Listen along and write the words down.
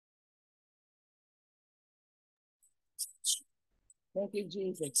Thank you,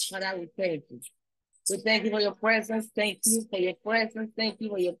 Jesus. Father, we thank you. We thank you for your presence. Thank you for your presence. Thank you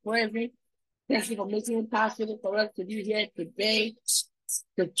for your presence. Thank you for making it possible for us to be here today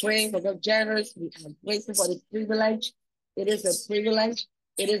to pray for the generous. We are grateful for the privilege. It is a privilege.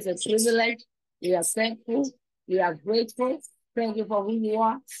 It is a privilege. We are thankful. We are grateful. Thank you for who you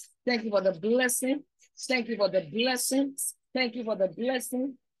are. Thank you for the blessing. Thank you for the blessing. Thank you for the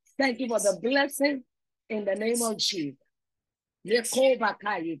blessing. Thank you for the blessing in the name of Jesus. The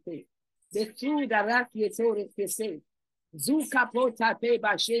true that you told us to say. Zuka pota pe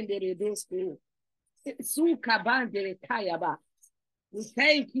ba shendere dosto. Suka bandere kayaba. We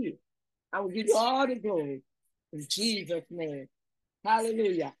thank you. I will give you all the glory. In Jesus' name.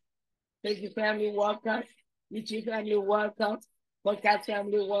 Hallelujah. Thank you, family. Welcome. YouTube family, welcome. Podcast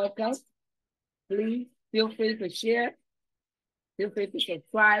family, welcome. Please feel free to share. Feel free to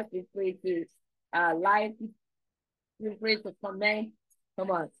subscribe. Feel free to like. Feel free to comment.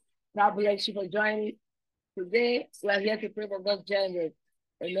 Come on. God bless you for joining. Today, we are here to pray for God's journey.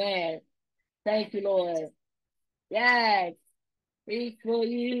 Amen. Thank you, Lord. Yes. It's for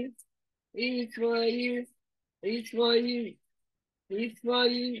you. It's for you. It's for you. It's for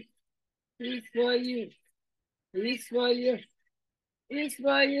you. It's for you. It's for you. It's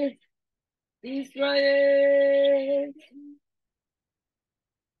for you. It's for you.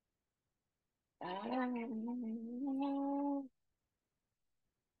 Amen.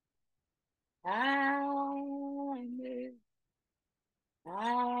 Amen. Amen.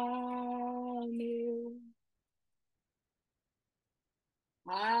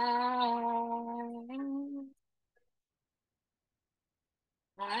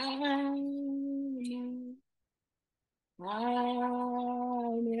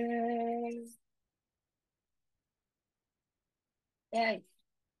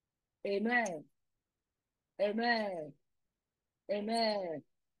 Amen. Amen. Yes. Amen. Amen. Amen.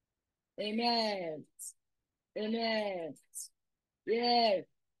 Amen. Amen. Yes.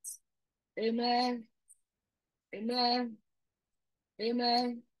 Amen. Amen.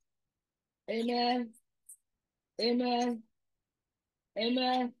 Amen. Amen. Amen.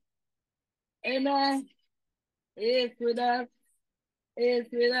 Amen. Amen. It's with us. It's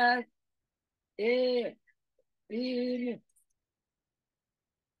with us. It's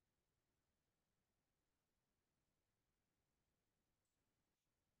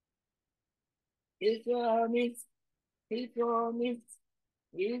It's for me. It's for me.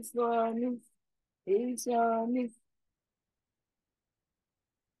 It's for me. It's for me.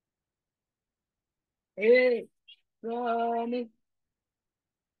 It's for me.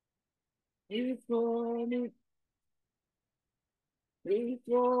 It's for me. It's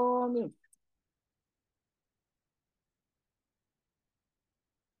for me.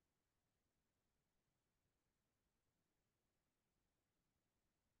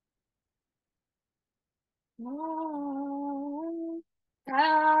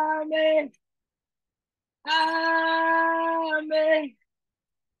 Amen. Amen. Amen.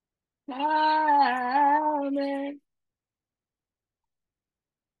 Amen. Amen.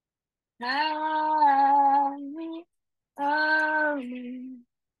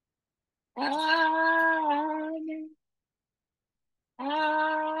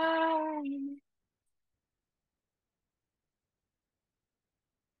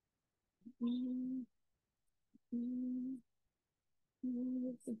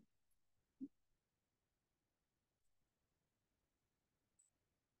 Amen.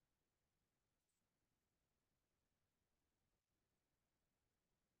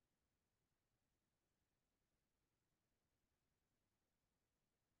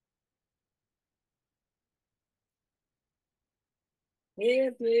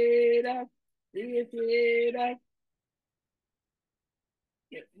 It's with us. It's with us.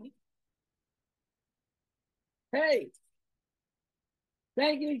 Hey,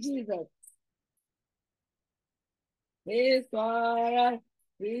 thank you, Jesus. He's for us.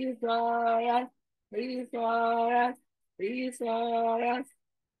 He's for us. He's for us. He's for us.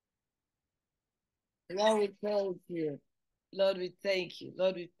 Lord, we thank you. Lord, we thank you.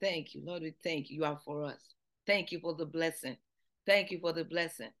 Lord, we thank you. Lord, we thank you. You are for us. Thank you for the blessing. Thank you for the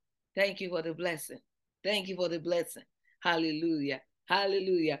blessing. Thank you for the blessing. Thank you for the blessing. Hallelujah.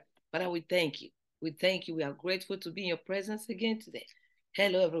 Hallelujah. Father, we thank you. We thank you. We are grateful to be in your presence again today.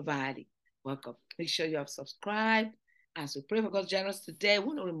 Hello, everybody. Welcome. Make sure you have subscribed. As we pray for God's generous today, we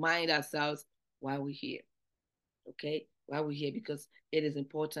want to remind ourselves why we're here. Okay? Why we're here, because it is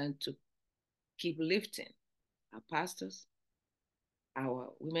important to keep lifting our pastors, our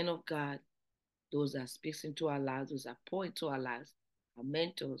women of God, those that speak into our lives, those that pour into our lives, our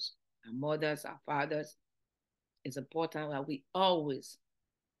mentors, our mothers, our fathers, it's important that we always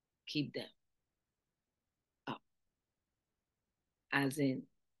keep them up, as in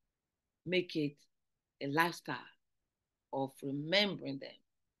make it a lifestyle of remembering them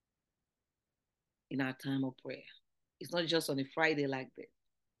in our time of prayer. It's not just on a Friday like that.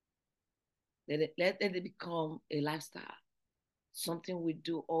 Let it become a lifestyle, something we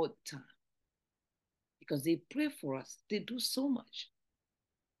do all the time. Because they pray for us. They do so much.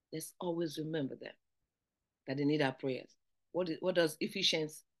 Let's always remember them, that they need our prayers. What does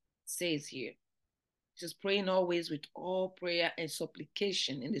Ephesians says here? Just praying always with all prayer and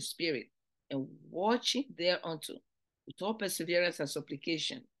supplication in the spirit, and watching thereunto with all perseverance and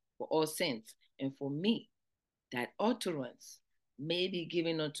supplication for all saints, and for me, that utterance may be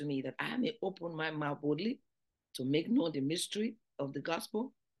given unto me, that I may open my mouth boldly to make known the mystery of the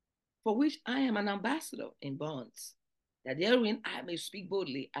gospel, for which I am an ambassador in bonds, that therein I may speak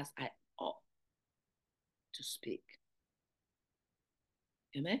boldly as I ought to speak.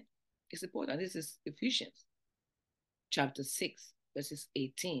 Amen. It's important. This is Ephesians chapter 6, verses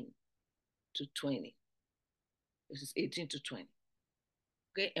 18 to 20. Verses 18 to 20.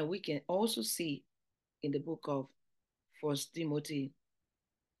 Okay, and we can also see in the book of First Timothy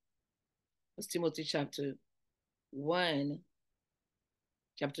chapter 1,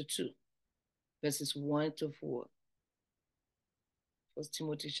 chapter 2, verses 1 to 4. First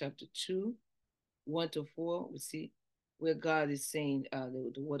Timothy chapter 2, 1 to 4, we see where God is saying,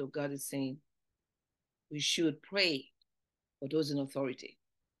 the word of God is saying, we should pray for those in authority.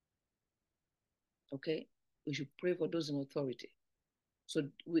 Okay? We should pray for those in authority. So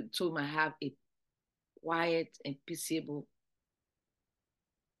we might have a quiet and peaceable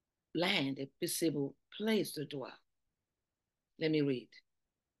land, a peaceable place to dwell. Let me read.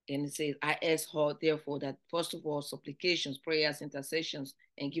 And it says, I ask her, therefore, that first of all, supplications, prayers, intercessions,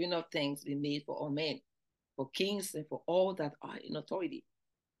 and giving of thanks be made for all men, for kings, and for all that are in authority,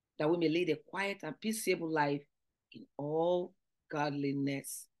 that we may lead a quiet and peaceable life in all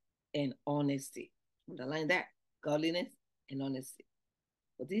godliness and honesty. Underline that, godliness and honesty.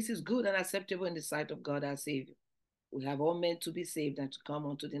 For this is good and acceptable in the sight of God our Savior. We have all men to be saved and to come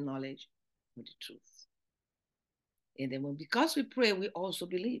unto the knowledge of the truth. And then because we pray, we also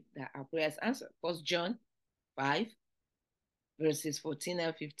believe that our prayer is answered. 1 John 5, verses 14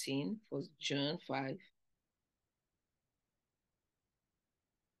 and 15. 1 John 5.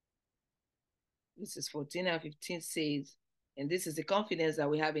 Verses 14 and 15 says, and this is the confidence that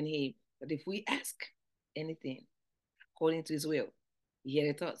we have in him, that if we ask anything according to his will, he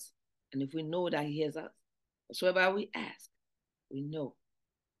heareth us. And if we know that he hears us, whatsoever we ask, we know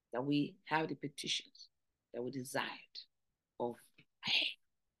that we have the petitions that we desired of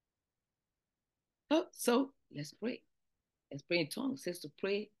him. So let's pray. Let's pray in tongues. It says to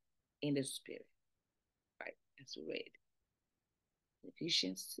pray in the spirit. Right, as we read.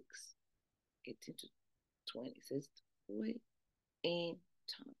 Ephesians 6, 18 to 20 says to pray in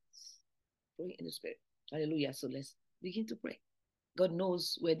tongues. Pray in the spirit. Hallelujah. So let's begin to pray. God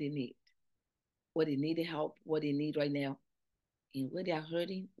knows where they need help, what they need right now, and where they are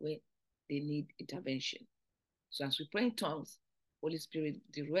hurting, where they need intervention. So as we pray in tongues, Holy Spirit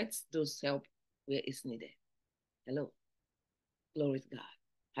directs those help where it's needed. Hello. Glory to God.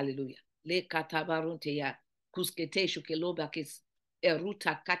 Hallelujah. Le katabarunteya kuskete shukelobakis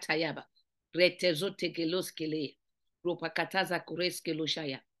eruta katayaba retezote geloskele ropakataza kureske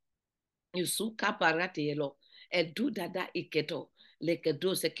loshaya yusuka parate yelo edu dada iketo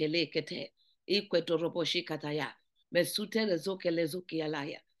lekedo sekele kete ikweto roboshi kataya mesute lezoke lezoki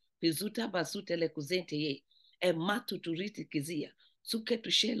alaya pizuta basute lekuzente ye matu turiti kizia suke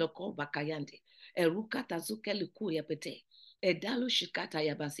tushelo ko bakayande eruka tazuke likuya pete edalo shikata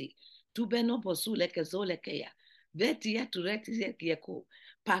yabasi tubeno bosule kezole keya veti ya tureti ya kiyako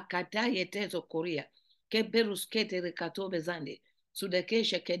pakata yetezo korea keberus kete rekato bezande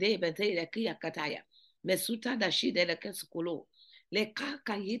sudekeshe kede bete ya kiya kataya mesuta da shide le kesukulo le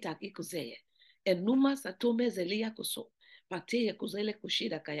kaka yita kikuzeye enuma satome zelia kuso pate kuzele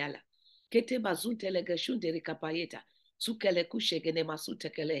kushida kayala kete bazunte le geshunde rikapayeta sukele kushegene masute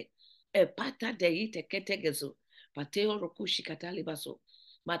kele pata deite kete gezo pateo rokushi katali baso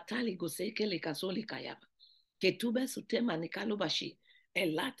matali goseke le kasoli kayaba ketube sutema nikalo bashi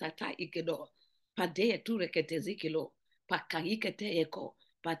elata ta ikedo pade ture ketezikilo pakayikete eko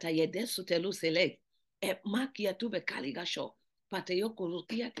patayede sutelu sele makia tube kaligasho pateyo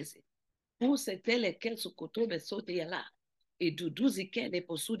kurukia tese use tele kelsu kotobe sote yala eduduzi kele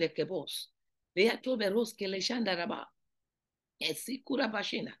posude kebos vea tobe ros kele shandaraba esikura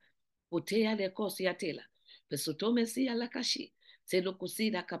bashina potea de kosi atela pesutome si alakashi selo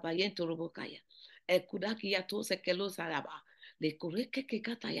kusida kapayento robokaya Ekudaki yato sekelo saraba. Le kureke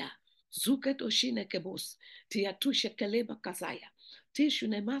kekataya. Zuket oshine kebos. Tiatu shekeleba kasaya.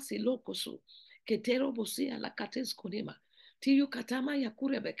 Tishunemasi lokosu. Ketero bosia la kates kunima. Tiyu katama ya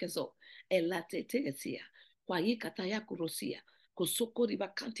kurebekezo. Elatetesia. Kwa yi kataya kurosia. Kosoko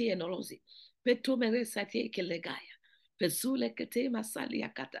ribakanti enolozi. Peto mere satie kelegaya. Pezule kete masali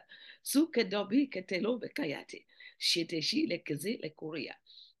yakata. Suke dobi kete lobe kayate. Shete shile keze le kuria.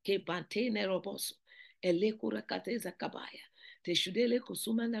 Ke bante ne roboso. Ele kura kateza kabaya. Te shudele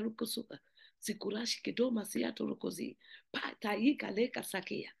kusuma na rukusuka. Sikurashi kedo masiato rukozi. Pata yika leka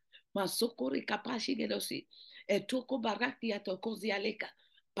sakia. Masokori kapashi gedosi. Etoko baraki ya tokozi aleka.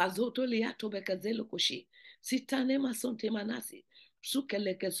 Pazoto liato bekazelo koshi. Sitane masonte manasi.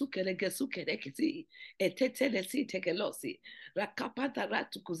 Sukeleke si. Etetele si tekelosi. Rakapata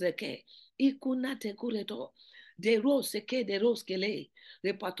ratu kuzeke. Ikuna tekureto. De rose ke de rose kele.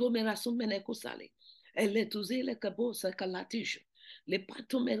 Le pato merasumene kusale. Ele tuzile kabosa kalatishu. Le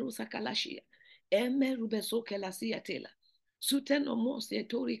pato merusa kalashia. Eme rubeso kelasia tela. Suteno mose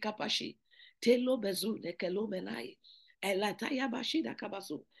tori kapashi. Telo bezu le kelo menai. Elataya bashida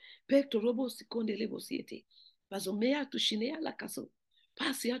kabaso. Pekto robo sikonde lebo siete. Bazomea tushinea la kaso.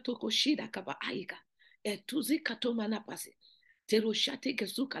 Pasi atoko shida kaba aika. Etuzi katoma na pasi. Teroshate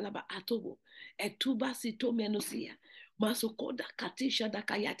kesuka laba atobo. Etuba sito menusia. Masokoda katisha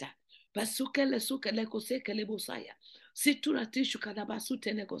dakayata. Basukele sukele kosekele bosaya. Situra tishu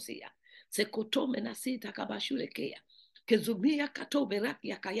kadabasute negosia. Sekotome na sita kabashulekea. Kezumia katobe raki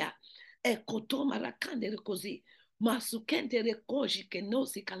yakaya. Ekotoma rakande rekozi. Masukente rekoji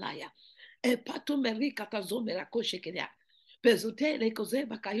kenosi kalaya. Epato merika tazome rakoshe kenya. Pezutele koze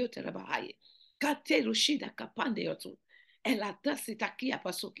bakayote rabahaye. Kate rushida kapande yotu. Elatasi takia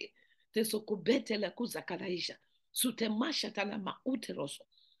pasuke. Tesokubete le kuza kalaisha. Sutemasha tana mauteroso.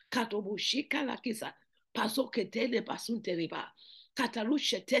 Katobushika la kisa. Pasoke tele basunte riba.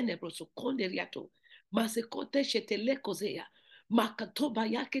 Katarushe tene broso konde riato. Masekote shetele kozea. Makatoba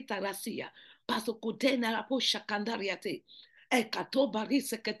yake tarasia. Pasokutena rapo shakandariate. E katoba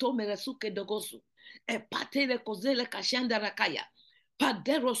rise ketome resuke dogosu. E patele kozele kashanda rakaya.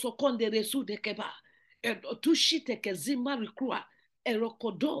 Padero sokonde resu de keba. E tushite kezima rikrua. E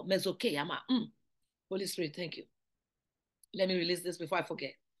rokodo mezokeyama. Holy Spirit, thank you. Let me release this before I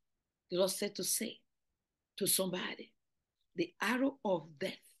forget. The Lord said to say to somebody, the arrow of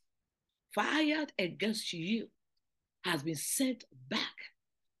death fired against you has been sent back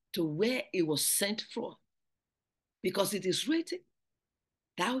to where it was sent from. Because it is written,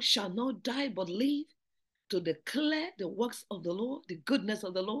 thou shalt not die but live to declare the works of the Lord, the goodness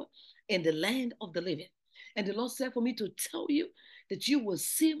of the Lord in the land of the living. And the Lord said for me to tell you that you will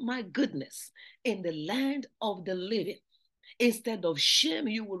see my goodness in the land of the living. Instead of shame,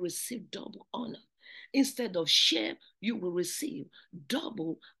 you will receive double honor. Instead of shame, you will receive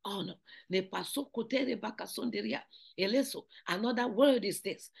double honor. Another word is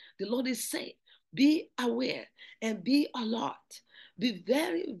this. The Lord is saying, be aware and be alert. Be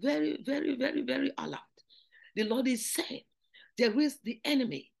very, very, very, very, very alert. The Lord is saying, there is the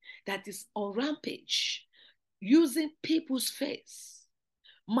enemy that is on rampage, using people's face,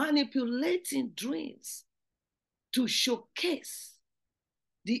 manipulating dreams to showcase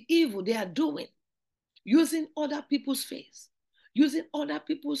the evil they are doing, using other people's face, using other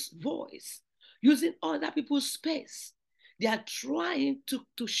people's voice, using other people's space. They are trying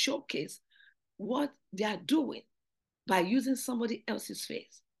to showcase what they are doing by using somebody else's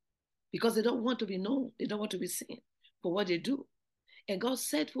face because they don't want to be known. They don't want to be seen for what they do. And God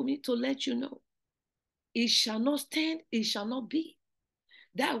said for me to let you know, it shall not stand, it shall not be.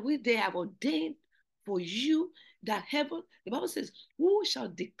 That which they have ordained for you, that heaven, the Bible says, who shall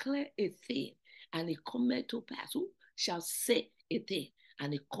declare a thing and it cometh to pass? Who shall say a thing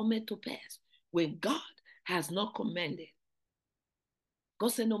and it cometh to pass when God has not commanded? God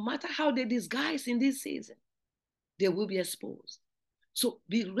said, no matter how they disguise in this season, they will be exposed. So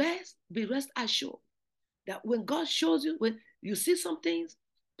be rest assured that when God shows you, when you see some things,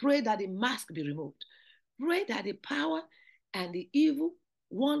 pray that the mask be removed. Pray that the power and the evil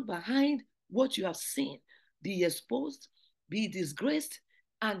one behind what you have seen be exposed, be disgraced,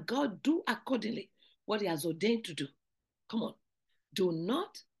 and God do accordingly what he has ordained to do. Come on. Do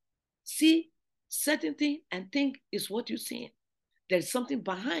not see certain thing and think it's what you're seeing. There's something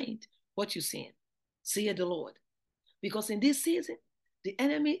behind what you're seeing. Say the Lord. Because in this season, the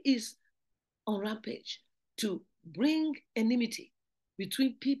enemy is on rampage to bring enmity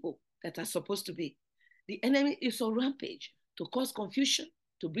between people that are supposed to be. The enemy is on rampage to cause confusion,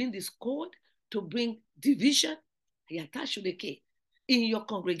 to bring discord, to bring division in your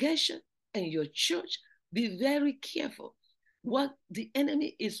congregation, and your church, be very careful. What the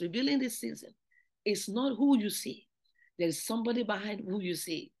enemy is revealing this season is not who you see. There's somebody behind who you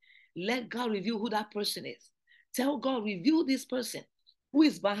see. Let God reveal who that person is. Tell God, reveal this person who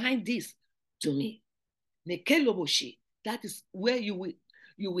is behind this to me. That is where you will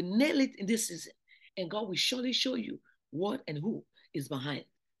nail it in this season. And God will surely show you what and who is behind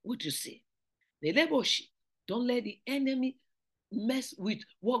what you see. Don't let the enemy mess with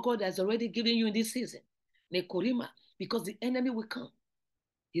what God has already given you in this season. Because the enemy will come.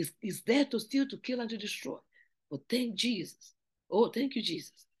 He's there to steal, to kill, and to destroy. But thank Jesus. Oh, thank you,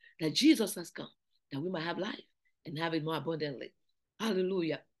 Jesus, that Jesus has come, that we might have life and have it more abundantly.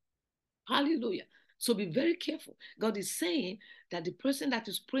 Hallelujah. Hallelujah. So be very careful. God is saying that the person that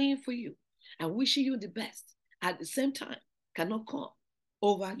is praying for you and wishing you the best at the same time cannot come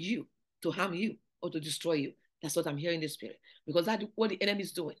over you to harm you or to destroy you. That's what I'm hearing in the spirit. Because that's what the enemy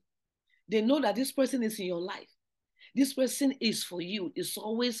is doing. They know that this person is in your life. This person is for you. It's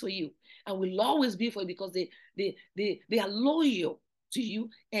always for you. And will always be for you because they are loyal to you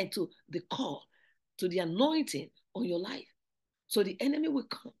and to the call, to the anointing on your life. So the enemy will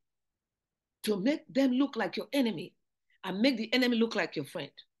come to make them look like your enemy and make the enemy look like your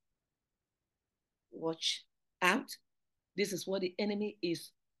friend. Watch out. This is what the enemy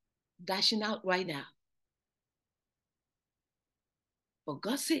is dashing out right now. But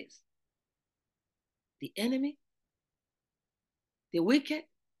God says, the enemy, the wicked,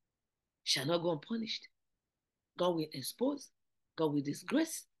 shall not go unpunished. God will expose, God will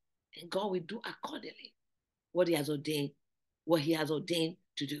disgrace, and God will do accordingly what he has ordained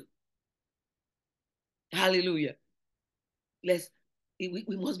to do. Hallelujah. We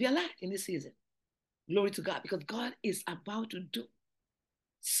must be alive in this season. Glory to God, because God is about to do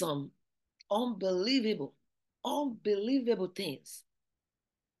some unbelievable things.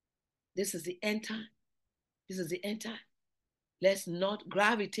 This is the end time. This is the end time. Let's not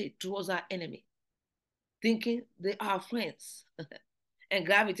gravitate towards our enemy, thinking they are friends, and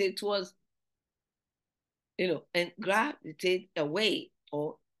gravitate towards, and gravitate away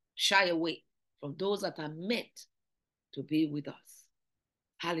or shy away from those that are meant to be with us.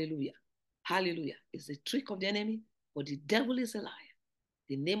 Hallelujah. Hallelujah. It's a trick of the enemy, but the devil is a liar.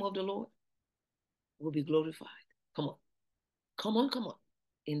 The name of the Lord will be glorified. Come on. Come on, come on.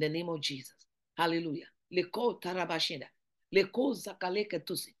 In the name of Jesus. Hallelujah. Le ko tarabashenda. Le ko zakaleke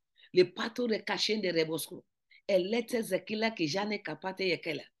tusi. Le pato de kashende rebosku. Elete zekila kijane kapate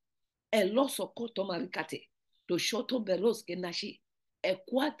yekela. Eloso koto marikate. To shoto beros ke nashi.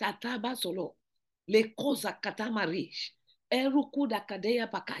 Ekwa tataba solo. Le ko zakata marish. Eruku da kadeya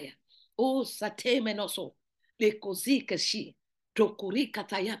pakaya. O sate menoso. Le kozi keshi. Tokuri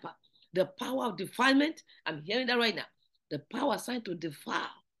katayapa. The power of defilement. I'm hearing that right now. The power assigned to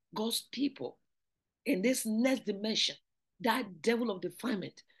defile God's people in this next dimension. That devil of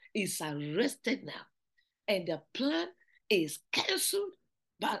defilement is arrested now. And the plan is cancelled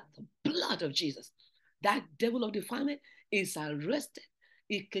by the blood of Jesus. That devil of defilement is arrested.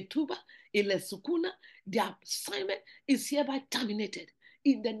 Iketuba, ilesukuna, the assignment is hereby terminated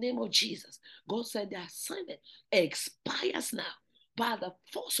in the name of Jesus. God said the assignment expires now by the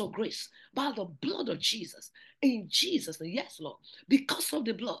force of grace, by the blood of Jesus. In Jesus' name, yes, Lord. Because of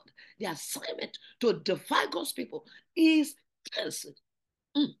the blood, the assignment to defy God's people is cancelled.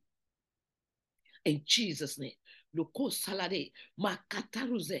 In Jesus' name. Loko salade,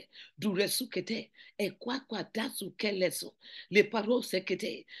 makataruze, duresukete, ekwakwa dasu keleso, le paro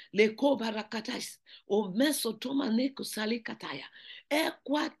sekete, le kobarakatais, o meso tomane kusali kataya,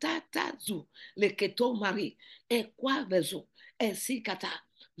 ekwatatazu, le keto mari, ekwa vezo, esikata,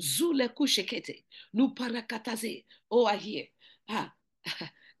 zule kushekete, nu parakataze. Oh, I hear.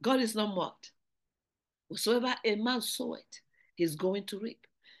 God is not mocked. Whatsoever a man soweth, he's going to reap.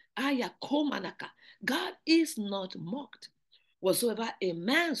 God is not mocked. Whatsoever a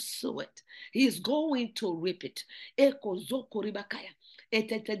man soweth, he is going to reap it.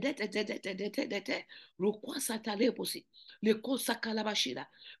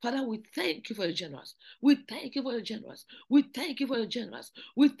 Father, we thank you for your generous. We thank you for your generous. We thank you for your generous.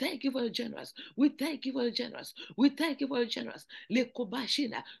 We thank you for your generous. We thank you for your generous. We thank you for your generous.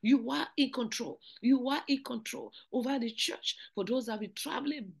 You are in control. You are in control over the church. For those that will be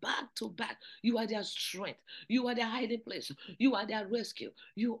traveling back to back, you are their strength. You are their hiding place. You are their rescue.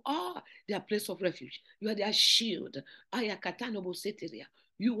 You are their place of refuge. You are their shield.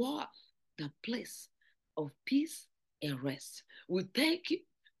 You are the place of peace and rest. We thank you.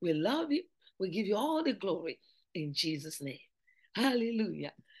 We love you. We give you all the glory in Jesus' name.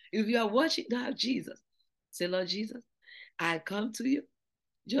 Hallelujah. If you are watching now, Jesus, say, Lord Jesus, I come to you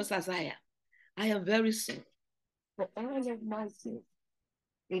just as I am. I am very sorry for all of my sins.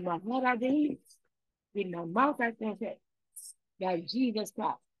 In my heart I believe, in my mouth I confess that Jesus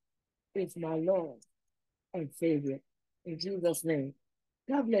Christ is my Lord and Savior. In Jesus' name.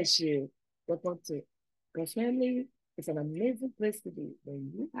 God bless you. Welcome to your family. It's an amazing place to be.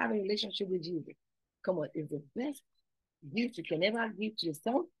 When you have a relationship with Jesus, come on, it's the best gift you can ever give to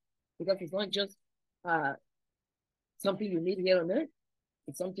yourself because it's not just uh, something you need here on earth,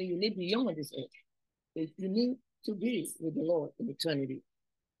 it's something you need beyond this earth. You need to be with the Lord in eternity.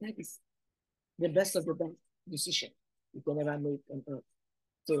 That is the best of the best decision you can ever make on earth.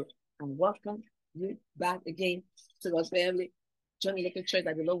 So I welcome you back again to God's family. Join the local church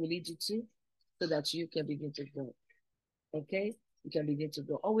that the Lord will lead you to so that you can begin to grow. Okay? You can begin to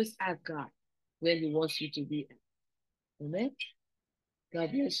grow. Always ask God where He wants you to be. Amen?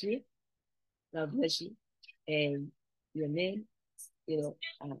 God bless you. God bless you. And your name, you know,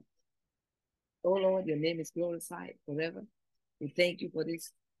 oh Lord, your name is glorified forever. We thank you for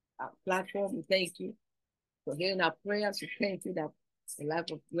this platform. We thank you for hearing our prayers. We thank you that the life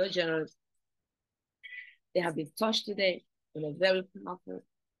of your generous, they have been touched today in a very powerful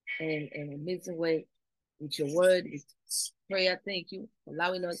and amazing way with your word, with prayer. Thank you for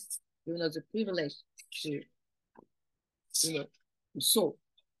allowing us, giving us the privilege to, to sow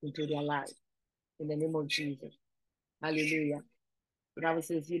into their lives. In the name of Jesus. Hallelujah. The Bible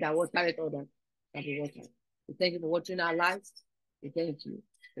says, "He that watereth others shall be watered." We thank you for watching our lives. We thank you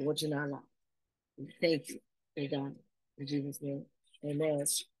for watching our lives. We thank you, oh God, in Jesus' name. Amen.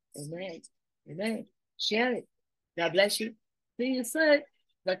 Amen. Amen. Share it. God bless you. See you soon.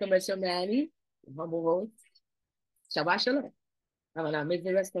 Dr. Michelle Manny, humble host. Shabbat Shalom. Have an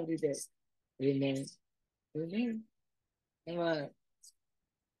amazing rest of the day. Amen. Amen. Amen.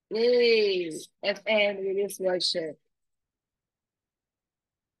 Yay. FN release worship.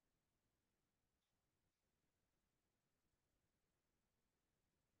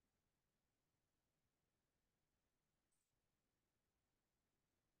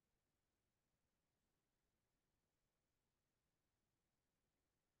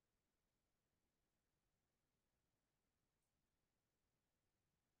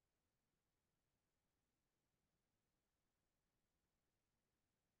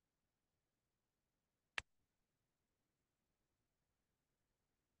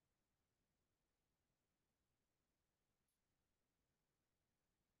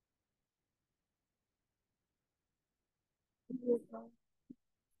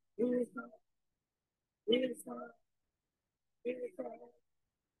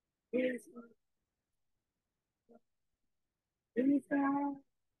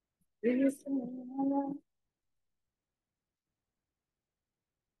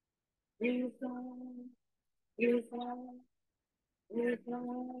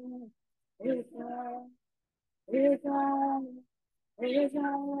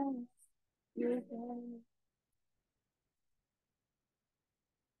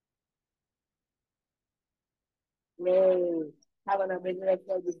 Yay. Have an amazing rest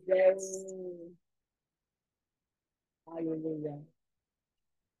of the day. Hallelujah.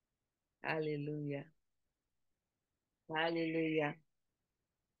 Hallelujah. Hallelujah.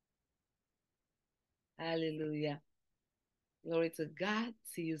 Hallelujah. Glory to God.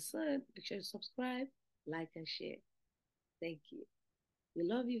 See you soon. Make sure you subscribe, like, and share. Thank you. We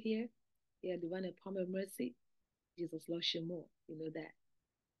love you here. Here at Divine Empowerment Mercy. Jesus loves you more. You know that.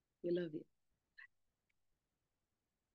 We love you.